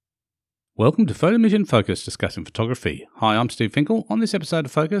Welcome to Photomission Focus, discussing photography. Hi, I'm Steve Finkel. On this episode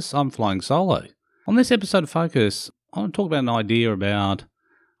of Focus, I'm flying solo. On this episode of Focus, I want to talk about an idea about,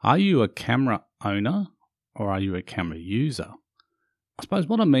 are you a camera owner or are you a camera user? I suppose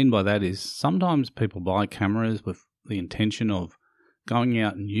what I mean by that is sometimes people buy cameras with the intention of going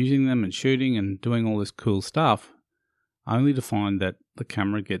out and using them and shooting and doing all this cool stuff, only to find that the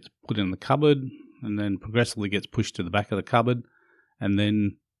camera gets put in the cupboard and then progressively gets pushed to the back of the cupboard and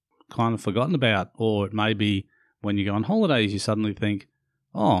then kind of forgotten about. Or it may be when you go on holidays, you suddenly think,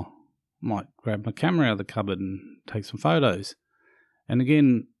 oh, I might grab my camera out of the cupboard and take some photos. And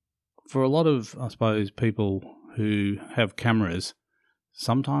again, for a lot of, I suppose, people who have cameras,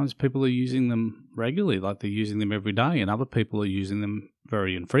 sometimes people are using them regularly, like they're using them every day, and other people are using them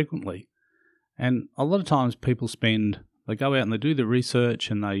very infrequently. And a lot of times people they go out and they do the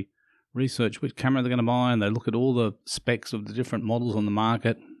research and they research which camera they're going to buy, and they look at all the specs of the different models on the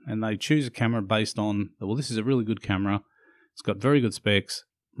market, and they choose a camera based on, well, this is a really good camera, it's got very good specs,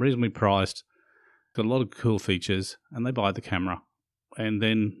 reasonably priced, got a lot of cool features, and they buy the camera. And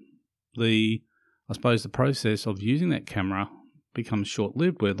then I suppose the process of using that camera becomes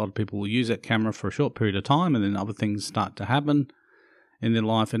short-lived, where a lot of people will use that camera for a short period of time, and then other things start to happen in their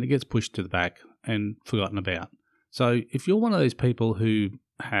life, and it gets pushed to the back and forgotten about. So if you're one of those people who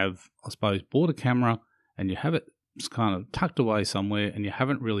have, I suppose, bought a camera and you have it just kind of tucked away somewhere and you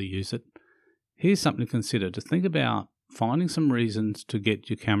haven't really used it, here's something to consider, to think about finding some reasons to get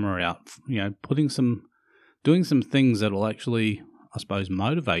your camera out, doing some things that will actually, I suppose,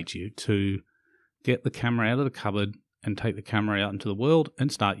 motivate you to get the camera out of the cupboard and take the camera out into the world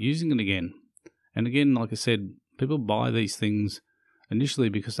and start using it again. And again, like I said, people buy these things initially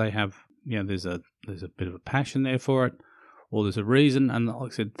because they have, there's a bit of a passion there for it, or there's a reason. And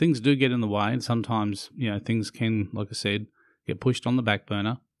like I said, things do get in the way, and sometimes, things can, like I said, get pushed on the back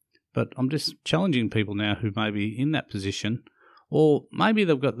burner. But I'm just challenging people now who may be in that position, or maybe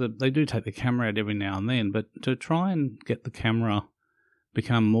they do take the camera out every now and then, but to try and get the camera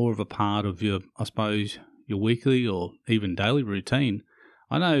become more of a part of your, I suppose, your weekly or even daily routine.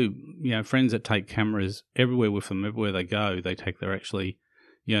 I know, friends that take cameras everywhere with them, everywhere they go. They take their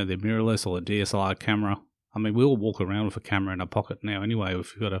mirrorless or a DSLR camera. I mean, we all walk around with a camera in our pocket now anyway.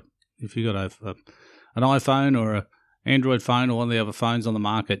 If you've got an iPhone or an Android phone or one of the other phones on the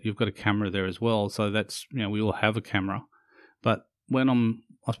market, you've got a camera there as well. So that's, we all have a camera. But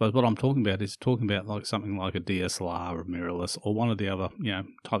I suppose what I'm talking about is like something like a DSLR or mirrorless or one of the other,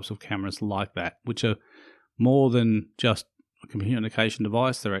 types of cameras like that, which are more than just a communication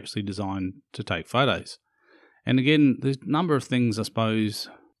device. They're actually designed to take photos. And again, there's a number of things, I suppose,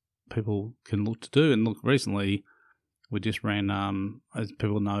 people can look to do. And look, recently we just ran, as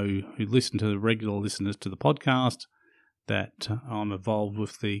people know who listen to the regular listeners to the podcast, that I'm involved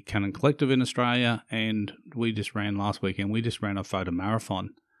with the Canon Collective in Australia, and last weekend we just ran a photo marathon.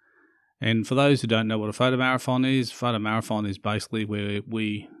 And for those who don't know what a photo marathon is basically where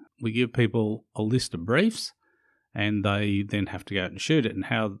we give people a list of briefs and they then have to go out and shoot it. And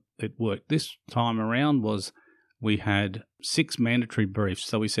how it worked this time around was we had 6 mandatory briefs.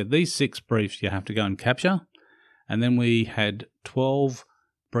 So we said these 6 briefs you have to go and capture, and then we had 12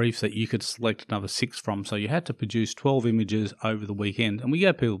 briefs that you could select another 6 from. So you had to produce 12 images over the weekend, and we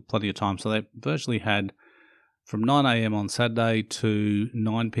gave people plenty of time. So they virtually had from 9 a.m. on Saturday to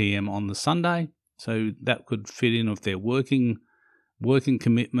 9 p.m. on the Sunday. So that could fit in with their working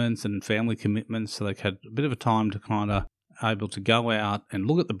commitments and family commitments. So they had a bit of a time to kind of able to go out and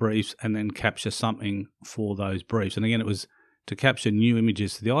look at the briefs and then capture something for those briefs. And again, it was to capture new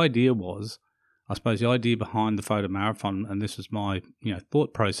images. So the idea was, I suppose the idea behind the photo marathon, and this was my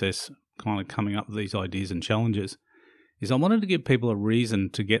thought process kind of coming up with these ideas and challenges, is I wanted to give people a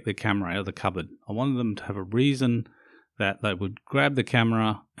reason to get their camera out of the cupboard. I wanted them to have a reason that they would grab the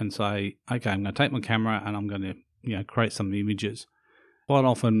camera and say, okay, I'm going to take my camera and I'm going to create some images. Quite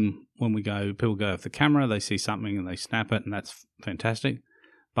often when people go with the camera, they see something and they snap it, and that's fantastic.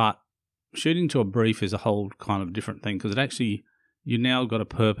 But shooting to a brief is a whole kind of different thing, because it actually, you now got a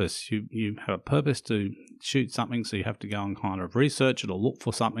purpose. You have a purpose to shoot something, so you have to go and kind of research it or look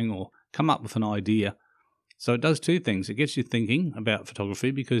for something or come up with an idea. So it does 2 things. It gets you thinking about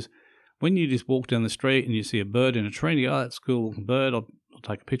photography, because when you just walk down the street and you see a bird in a tree, and you go, oh, that's a cool bird, I'll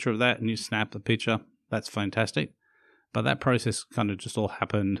take a picture of that, and you snap the picture. That's fantastic. But that process kind of just all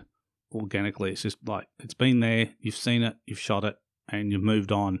happened organically. It's just like, it's been there, you've seen it, you've shot it, and you've moved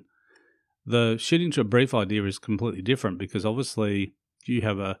on. The shooting to a brief idea is completely different, because obviously you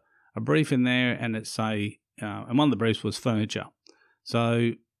have a brief in there, and it's and one of the briefs was furniture.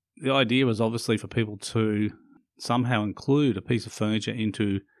 So the idea was obviously for people to somehow include a piece of furniture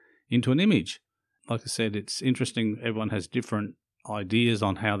into into an image. Like I said, it's interesting. Everyone has different ideas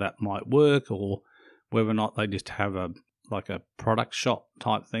on how that might work, or whether or not they just have a product shot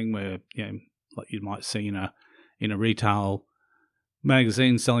type thing where, like you might see in a retail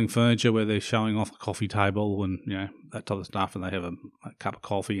magazine selling furniture where they're showing off a coffee table and that type of stuff, and they have a cup of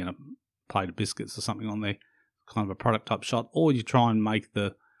coffee and a plate of biscuits or something on there, kind of a product type shot. Or you try and make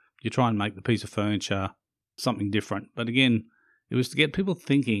the piece of furniture something different. But again, it was to get people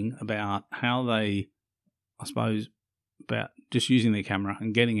thinking about how they, I suppose, about just using their camera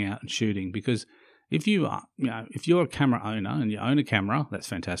and getting out and shooting. Because if you're a camera owner and you own a camera, that's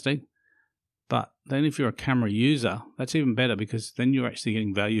fantastic. But then if you're a camera user, that's even better, because then you're actually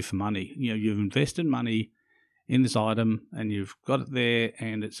getting value for money. You've invested money in this item and you've got it there,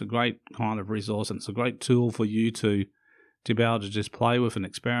 and it's a great kind of resource, and it's a great tool for you to be able to just play with and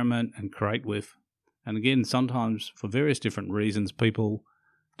experiment and create with. And again, sometimes for various different reasons, people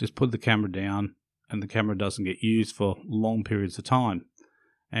just put the camera down and the camera doesn't get used for long periods of time.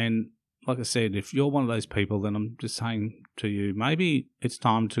 And like I said, if you're one of those people, then I'm just saying to you, maybe it's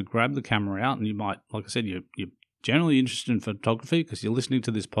time to grab the camera out, and you might, like I said, you're generally interested in photography because you're listening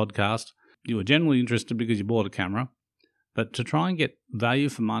to this podcast. You are generally interested because you bought a camera. But to try and get value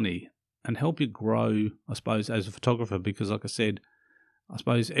for money and help you grow, I suppose, as a photographer, because like I said, I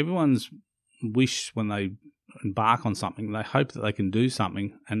suppose everyone's wish when they embark on something, they hope that they can do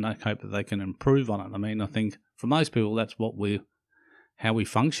something and they hope that they can improve on it. I mean, I think for most people, that's how we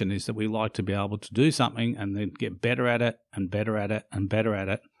function, is that we like to be able to do something and then get better at it and better at it and better at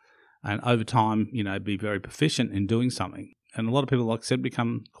it. And over time, be very proficient in doing something. And a lot of people, like I said,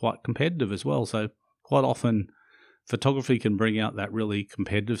 become quite competitive as well. So quite often, photography can bring out that really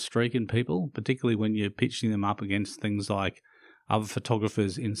competitive streak in people, particularly when you're pitching them up against things like other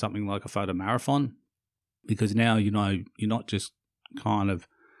photographers in something like a photo marathon, because now you're not just kind of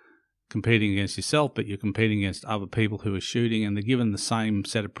competing against yourself, but you're competing against other people who are shooting, and they're given the same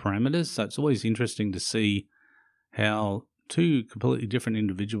set of parameters. So it's always interesting to see how two completely different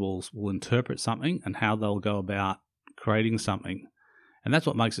individuals will interpret something and how they'll go about creating something. And that's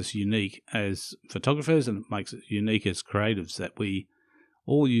what makes us unique as photographers, and it makes us unique as creatives, that we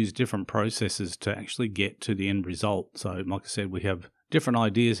all use different processes to actually get to the end result. So like I said, we have different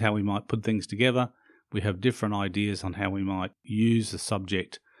ideas how we might put things together. We have different ideas on how we might use the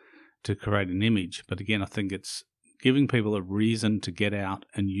subject to create an image. But again, I think it's giving people a reason to get out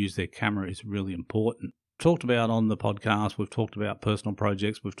and use their camera is really important. Talked about on the podcast, we've talked about personal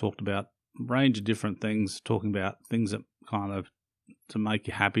projects, we've talked about a range of different things, talking about things that kind of to make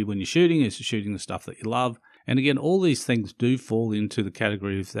you happy when you're shooting, is shooting the stuff that you love. And again, all these things do fall into the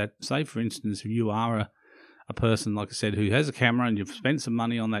category of that. Say, for instance, if you are a person, like I said, who has a camera and you've spent some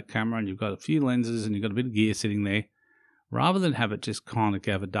money on that camera and you've got a few lenses and you've got a bit of gear sitting there, rather than have it just kind of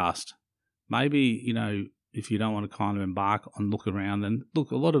gather dust, maybe, if you don't want to kind of embark on look around, and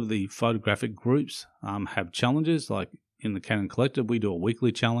look, a lot of the photographic groups have challenges. Like in the Canon Collective, we do a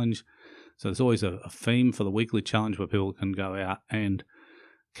weekly challenge. So there's always a theme for the weekly challenge where people can go out and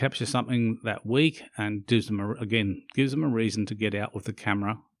capture something that week, and gives them a reason to get out with the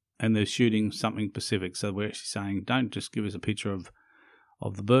camera, and they're shooting something specific. So we're actually saying, don't just give us a picture of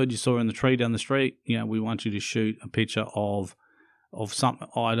the bird you saw in the tree down the street. We want you to shoot a picture of some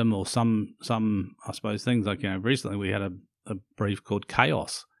item or some I suppose things like, recently we had a brief called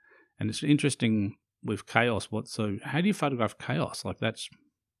chaos, and it's interesting with chaos. How do you photograph chaos? Like, that's,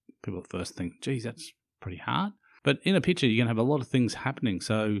 people first think, geez, that's pretty hard. But in a picture, you're going to have a lot of things happening.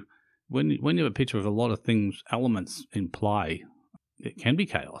 So when you have a picture of a lot of elements in play, it can be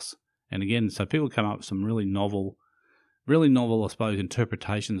chaos. And again, so people come up with some really novel, I suppose,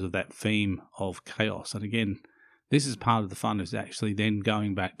 interpretations of that theme of chaos. And again, this is part of the fun, is actually then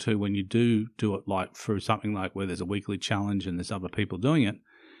going back to when you do it, like through something like where there's a weekly challenge and there's other people doing it,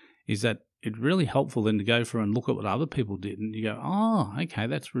 is that it's really helpful then to go through and look at what other people did, and you go, oh, okay,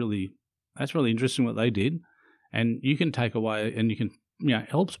 that's really interesting what they did. And you can take away, and you can, it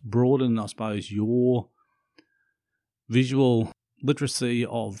helps broaden, I suppose, your visual literacy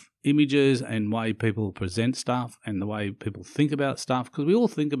of images and way people present stuff and the way people think about stuff. Because we all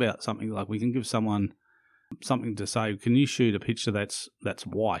think about something, like we can give someone something to say, can you shoot a picture that's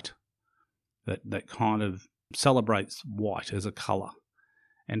white, that kind of celebrates white as a colour?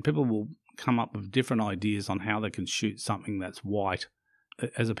 And people will come up with different ideas on how they can shoot something that's white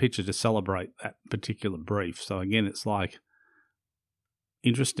as a picture to celebrate that particular brief. So again, it's like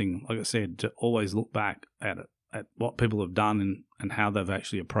interesting, like I said, to always look back at it, at what people have done and how they've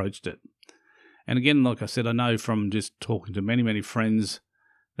actually approached it. And again, like I said, I know from just talking to many, many friends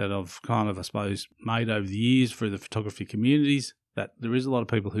that I've kind of, I suppose, made over the years through the photography communities, that there is a lot of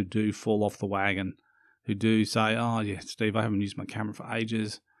people who do fall off the wagon, who do say, oh, yeah, Steve, I haven't used my camera for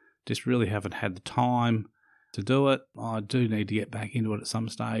ages, just really haven't had the time to do it. I do need to get back into it at some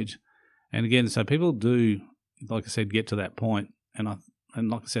stage. And again, so people do, like I said, get to that point. And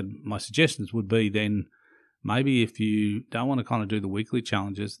like I said, my suggestions would be then maybe if you don't want to kind of do the weekly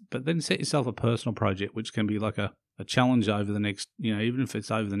challenges, but then set yourself a personal project, which can be like a challenge over the next, even if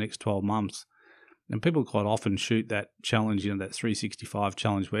it's over the next 12 months. And people quite often shoot that challenge, that 365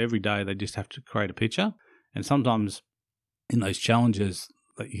 challenge where every day they just have to create a picture. And sometimes in those challenges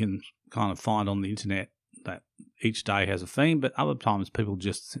that you can kind of find on the internet that each day has a theme, but other times people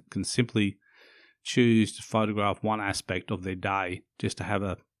just can simply choose to photograph one aspect of their day just to have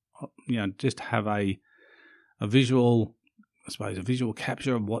a visual, I suppose, a visual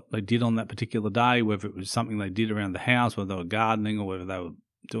capture of what they did on that particular day, whether it was something they did around the house, whether they were gardening or whether they were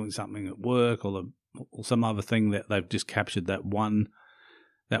doing something at work or some other thing that they've just captured that one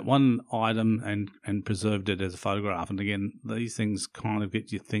item and preserved it as a photograph. And again, these things kind of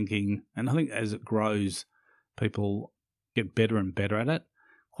get you thinking. And I think as it grows, people get better and better at it.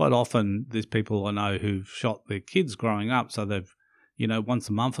 Quite often, there's people I know who've shot their kids growing up. So they've, once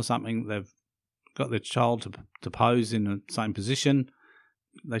a month or something, they've got their child to pose in the same position.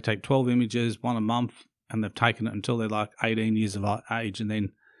 They take 12 images, one a month, and they've taken it until they're like 18 years of age. And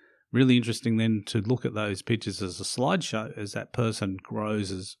then really interesting then to look at those pictures as a slideshow as that person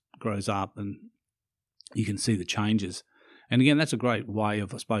grows up, and you can see the changes. And again, that's a great way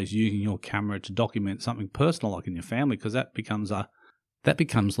of, I suppose, using your camera to document something personal like in your family, because that becomes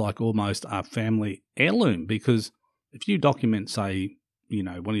like almost a family heirloom. Because if you document, say, one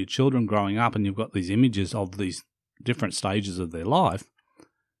of your children growing up and you've got these images of these different stages of their life,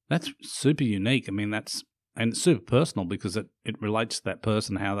 that's super unique. I mean, and it's super personal because it relates to that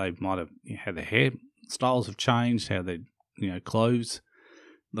person, how they might have had their hair styles have changed, how they, the clothes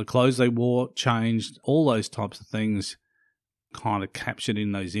they wore changed, all those types of things kind of captured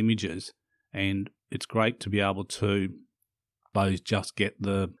in those images. And it's great to be able to, I suppose, just get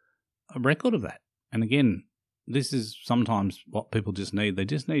a record of that. And again, this is sometimes what people just need. They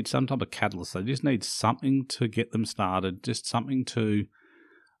just need some type of catalyst. They just need something to get them started, just something to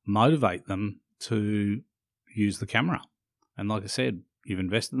motivate them to use the camera. And like I said, you've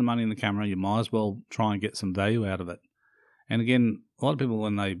invested the money in the camera, you might as well try and get some value out of it. And again, a lot of people,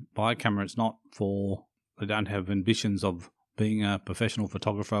 when they buy a camera, it's not they don't have ambitions of being a professional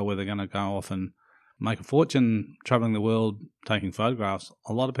photographer where they're going to go off and make a fortune traveling the world taking photographs.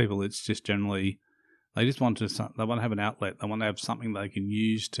 A lot of people, it's just generally, they want to have an outlet. They want to have something they can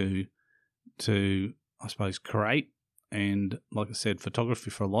use to I suppose, create. And like I said, photography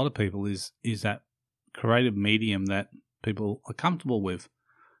for a lot of people is that creative medium that people are comfortable with.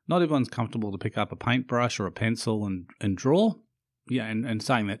 Not everyone's comfortable to pick up a paintbrush or a pencil and draw. Yeah, and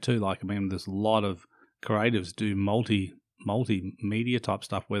saying that too, like, I mean, there's a lot of creatives do multimedia type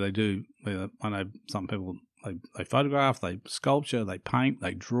stuff where I know some people, they photograph, they sculpture, they paint,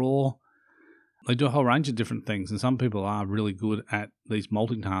 they draw. They do a whole range of different things, and some people are really good at these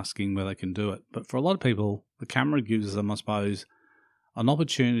multitasking where they can do it. But for a lot of people, the camera gives them, I suppose, an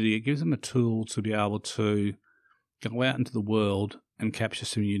opportunity. It gives them a tool to be able to go out into the world and capture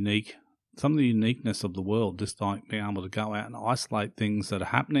some of the uniqueness of the world, just like being able to go out and isolate things that are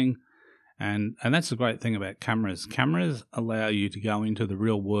happening. And that's the great thing about cameras. Cameras allow you to go into the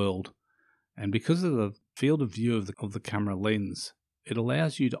real world, and because of the field of view of the camera lens, it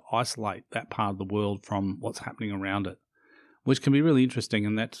allows you to isolate that part of the world from what's happening around it, which can be really interesting.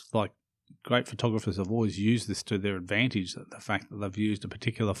 And that's like, great photographers have always used this to their advantage, the fact that they've used a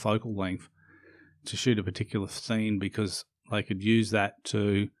particular focal length to shoot a particular scene, because they could use that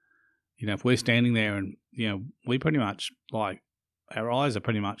to, if we're standing there and, we pretty much, like, our eyes are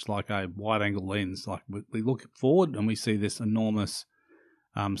pretty much like a wide angle lens. Like, we look forward and we see this enormous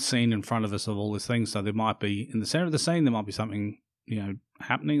scene in front of us of all these things. So there might be, in the center of the scene, there might be something,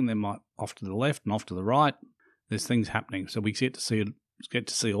 happening, and then might off to the left and off to the right, there's things happening. So we get to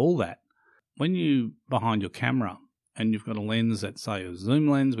see all that. When you behind your camera and you've got a lens that's, say, a zoom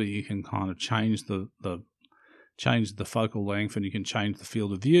lens, where you can kind of change the focal length and you can change the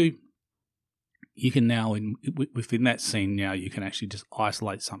field of view, you can now, within that scene now, you can actually just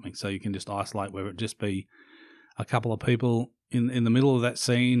isolate something. So you can just isolate whether it just be a couple of people in the middle of that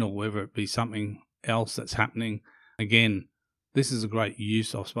scene, or whether it be something else that's happening. Again, this is a great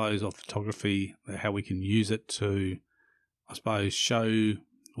use, I suppose, of photography, how we can use it to, I suppose, show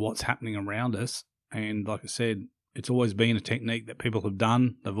what's happening around us. And like I said, it's always been a technique that people have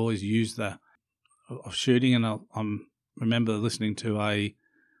done. They've always used of shooting. And I remember listening to a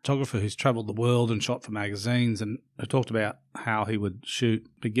photographer who's travelled the world and shot for magazines, and he talked about how he would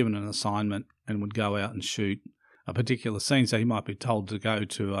be given an assignment and would go out and shoot a particular scene. So he might be told to go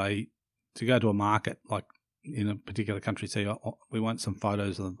to a market, like in a particular country. So we want some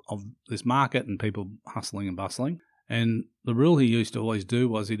photos of this market and people hustling and bustling. And the rule he used to always do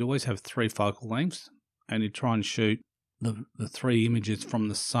was he'd always have 3 focal lengths, and he'd try and shoot the 3 images from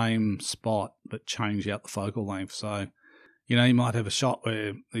the same spot but change out the focal length. So, you know, you might have a shot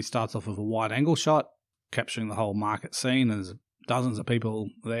where he starts off with a wide angle shot, capturing the whole market scene, and there's dozens of people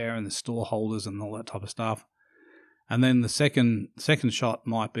there and the store holders and all that type of stuff. And then the second shot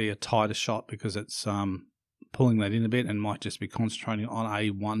might be a tighter shot because it's pulling that in a bit and might just be concentrating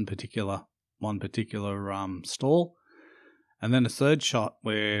on one particular stall. And then a third shot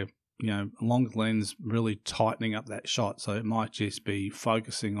where, you know, a longer lens really tightening up that shot. So it might just be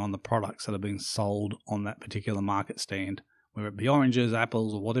focusing on the products that are being sold on that particular market stand, whether it be oranges,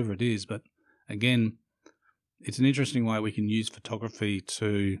 apples, or whatever it is. But again, it's an interesting way we can use photography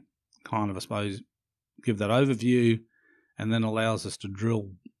to kind of, I suppose, give that overview, and then allows us to drill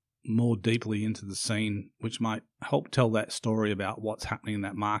more deeply into the scene, which might help tell that story about what's happening in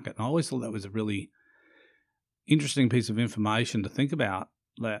that market. And I always thought that was a really interesting piece of information to think about,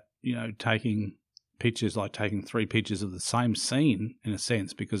 that, you know, taking pictures, like taking 3 pictures of the same scene in a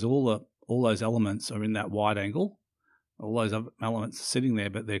sense, because all those elements are in that wide angle. All those elements are sitting there,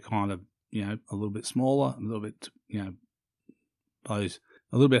 but they're kind of, you know, a little bit smaller, a little bit, you know, a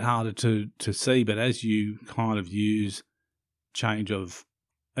little bit harder to see. But as you kind of use the change of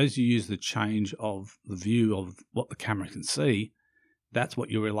the view of what the camera can see, that's what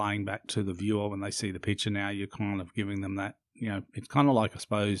you're relaying back to the viewer when they see the picture. Now you're kind of giving them that, you know, it's kind of like, I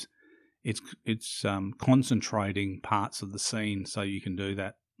suppose, it's concentrating parts of the scene so you can do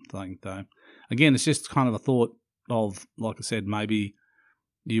that thing. Though, again, it's just kind of a thought of, like I said, maybe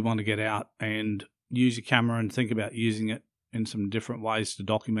you want to get out and use your camera and think about using it in some different ways to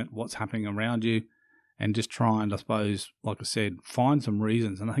document what's happening around you, and just try and, I suppose, like I said, find some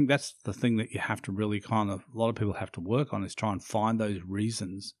reasons. And I think that's the thing that you have to really a lot of people have to work on, is try and find those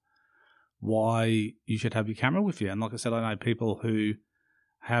reasons why you should have your camera with you. And like I said, I know people who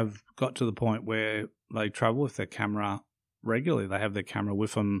have got to the point where they travel with their camera regularly. They have their camera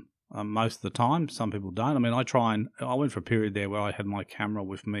with them most of the time. Some people don't. I mean, I went for a period there where I had my camera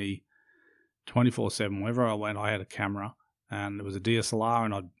with me 24/7. Wherever I went, I had a camera, and it was a DSLR,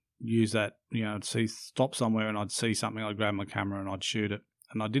 and I'd use that, you know, I'd stop somewhere and I'd see something, I'd grab my camera and I'd shoot it.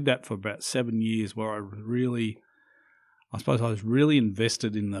 And I did that for about 7 years, where I was really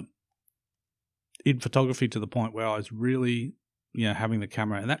invested in photography, to the point where I was really, you know, having the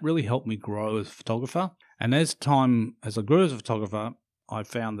camera, and that really helped me grow as a photographer. And as I grew as a photographer, I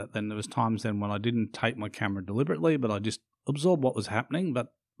found that then there was times then when I didn't take my camera deliberately, but I just absorbed what was happening,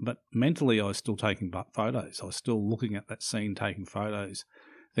 but mentally I was still taking photos. I was still looking at that scene, taking photos,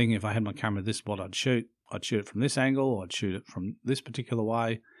 thinking if I had my camera, this is what I'd shoot. I'd shoot it from this angle, or I'd shoot it from this particular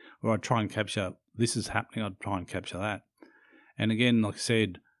way, or I'd try and capture, this is happening, I'd try and capture that. And again, like I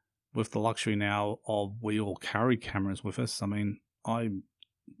said, with the luxury now of we all carry cameras with us, I mean, I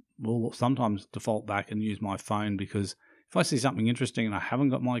will sometimes default back and use my phone, because if I see something interesting and I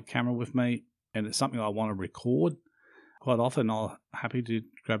haven't got my camera with me and it's something I want to record, quite often I'll happy to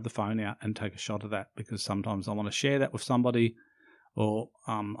grab the phone out and take a shot of that, because sometimes I want to share that with somebody, or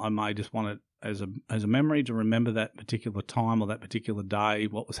I may just want it as a memory to remember that particular time or that particular day,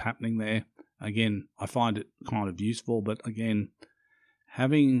 what was happening there. Again, I find it kind of useful, but again,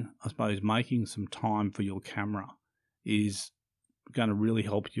 making some time for your camera is going to really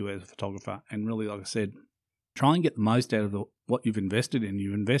help you as a photographer. And really, like I said, try and get the most out of what you've invested in.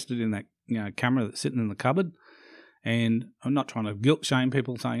 You've invested in that, you know, camera that's sitting in the cupboard. And I'm not trying to guilt shame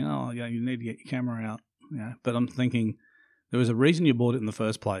people saying, oh, yeah, you need to get your camera out. You know, but I'm thinking there was a reason you bought it in the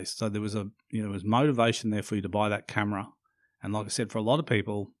first place. So there was there was motivation there for you to buy that camera. And like I said, for a lot of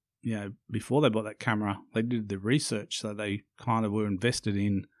people, you know, before they bought that camera, they did the research. So they kind of were invested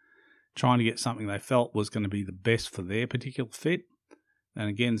in trying to get something they felt was going to be the best for their particular fit. And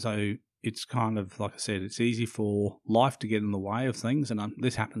again, so it's kind of, like I said, it's easy for life to get in the way of things. And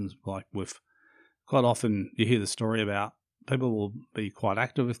this happens like with, quite often you hear the story about people will be quite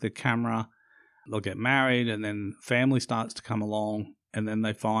active with their camera. They'll get married, and then family starts to come along, and then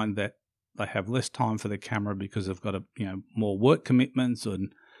they find that they have less time for their camera because they've got more work commitments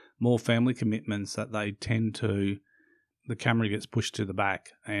and more family commitments, that they tend to, the camera gets pushed to the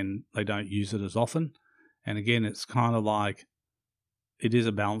back and they don't use it as often. And again, it's kind of like, it is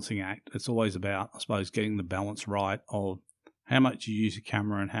a balancing act. It's always about, I suppose, getting the balance right of how much you use your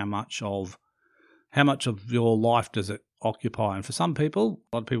camera and how much of your life does it occupy. And for some people,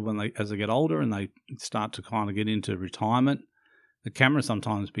 a lot of people, as they get older and they start to kind of get into retirement, the camera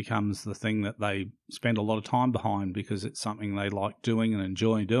sometimes becomes the thing that they spend a lot of time behind because it's something they like doing and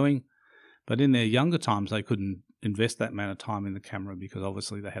enjoy doing. But in their younger times, they couldn't invest that amount of time in the camera because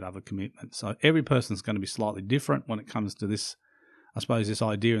obviously they had other commitments. So every person's going to be slightly different when it comes to this, I suppose, this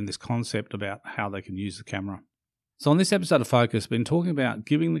idea and this concept about how they can use the camera. So on this episode of Focus, I've been talking about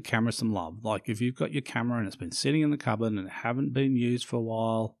giving the camera some love. Like if you've got your camera and it's been sitting in the cupboard and it haven't been used for a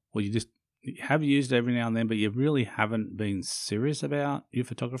while, or you have used it every now and then, but you really haven't been serious about your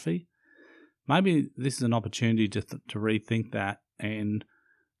photography, maybe this is an opportunity to rethink that and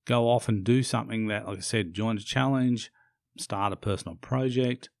go off and do something that, like I said, join a challenge, start a personal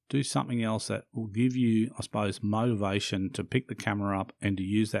project, do something else that will give you, I suppose, motivation to pick the camera up and to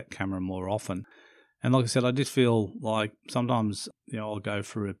use that camera more often. And like I said, I just feel like sometimes, I'll go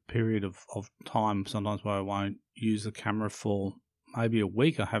through a period of time sometimes where I won't use the camera for maybe a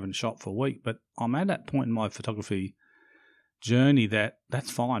week. I haven't shot for a week, but I'm at that point in my photography journey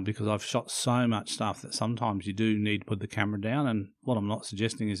that's fine because I've shot so much stuff that sometimes you do need to put the camera down. And what I'm not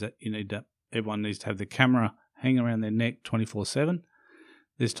suggesting is that everyone needs to have the camera hang around their neck 24/7.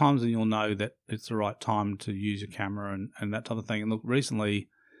 There's times when you'll know that it's the right time to use your camera and that type of thing. And look, recently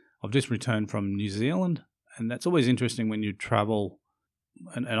I've just returned from New Zealand, and that's always interesting when you travel.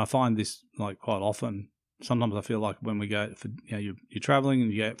 And I find this like quite often. Sometimes I feel like when we go for, you're traveling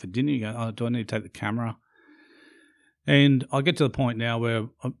and you go out for dinner, you go, oh, do I need to take the camera? And I get to the point now where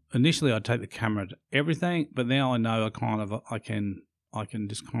initially I'd take the camera to everything, but now I know I can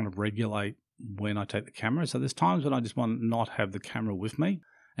just kind of regulate when I take the camera. So there's times when I just want to not have the camera with me.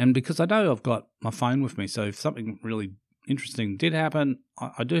 And because I know I've got my phone with me, so if something really interesting did happen,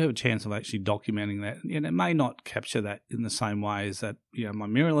 I do have a chance of actually documenting that. And it may not capture that in the same way as that, my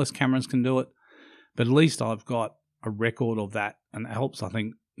mirrorless cameras can do it, but at least I've got a record of that, and it helps, I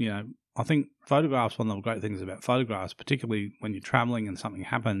think, I think photographs, one of the great things about photographs, particularly when you're traveling and something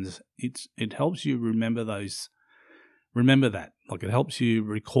happens, it helps you remember that. Like it helps you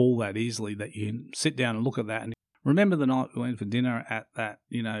recall that easily, that you can sit down and look at that and remember the night we went for dinner at that,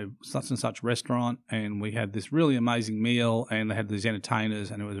 such and such restaurant, and we had this really amazing meal, and they had these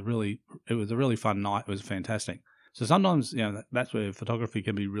entertainers, and it was a really fun night. It was fantastic. So sometimes, that's where photography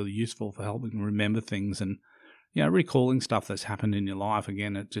can be really useful for helping remember things and, recalling stuff that's happened in your life.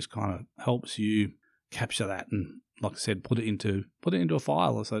 Again, it just kind of helps you capture that and, like I said, put it into a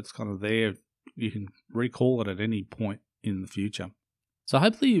file, so it's kind of there. You can recall it at any point in the future. So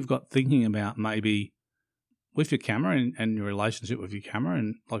hopefully you've got thinking about maybe with your camera and your relationship with your camera.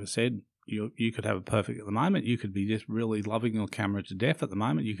 And like I said, you could have it perfect at the moment. You could be just really loving your camera to death at the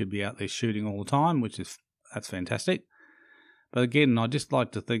moment. You could be out there shooting all the time, that's fantastic. But again, I just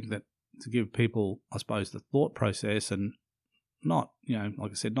like to think that to give people, I suppose, the thought process and not,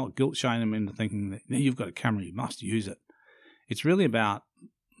 like I said, not guilt shame them into thinking that you've got a camera, you must use it. It's really about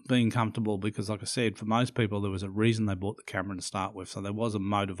being comfortable because, like I said, for most people, there was a reason they bought the camera to start with. So there was a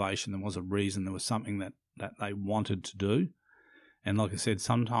motivation, there was a reason, there was something that they wanted to do. And like I said,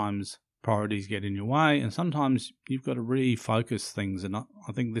 sometimes priorities get in your way and sometimes you've got to refocus things. And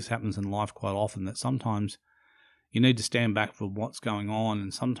I think this happens in life quite often, that sometimes you need to stand back for what's going on,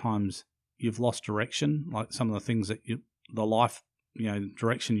 and sometimes you've lost direction, like some of the things that the life,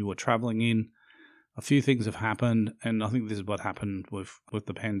 direction you were traveling in. A few things have happened, and I think this is what happened with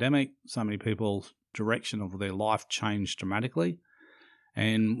the pandemic. So many people's direction of their life changed dramatically.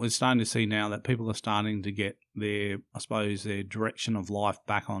 And we're starting to see now that people are starting to get their direction of life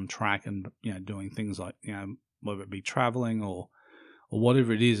back on track and, doing things like, whether it be traveling or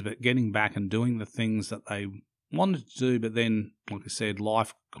whatever it is, but getting back and doing the things that they wanted to do. But then, like I said,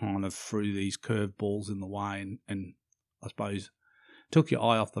 life kind of threw these curveballs in the way and I suppose took your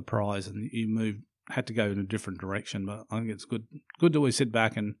eye off the prize and you had to go in a different direction. But I think it's good to always sit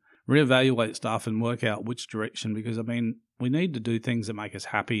back and reevaluate stuff and work out which direction, because we need to do things that make us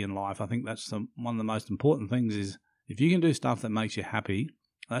happy in life. I think that's one of the most important things is if you can do stuff that makes you happy,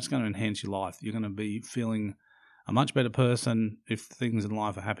 that's going to enhance your life. You're going to be feeling a much better person if things in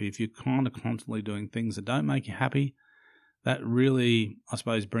life are happy. If you're kind of constantly doing things that don't make you happy, that really, I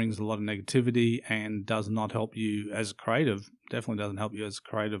suppose, brings a lot of negativity and does not help you as a creative. Definitely doesn't help you as a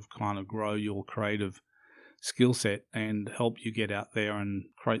creative kind of grow your creative skill set and help you get out there and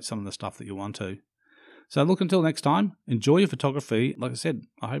create some of the stuff that you want to. So look, until next time, enjoy your photography. Like I said,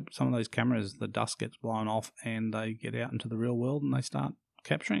 I hope some of those cameras, the dust gets blown off and they get out into the real world and they start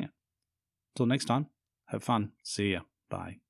capturing it. Until next time, have fun. See ya. Bye.